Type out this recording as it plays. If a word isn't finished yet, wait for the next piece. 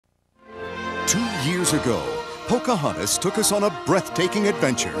2 years ago, Pocahontas took us on a breathtaking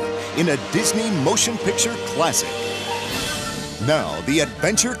adventure in a Disney motion picture classic. Now the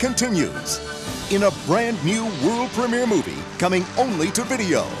adventure continues in a brand new world premiere movie coming only to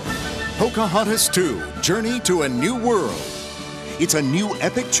video. Pocahontas II: Journey to a New World. It's a new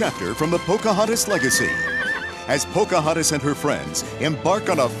epic chapter from the Pocahontas legacy as Pocahontas and her friends embark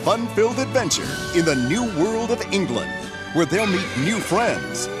on a fun-filled adventure in the new world of England, where they'll meet new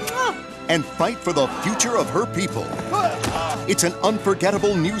friends and fight for the future of her people. It's an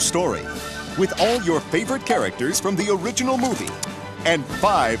unforgettable new story with all your favorite characters from the original movie and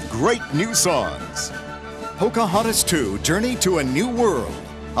 5 great new songs. Pocahontas II: Journey to a New World,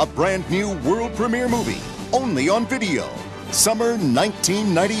 a brand new world premiere movie only on video, summer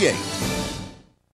 1998.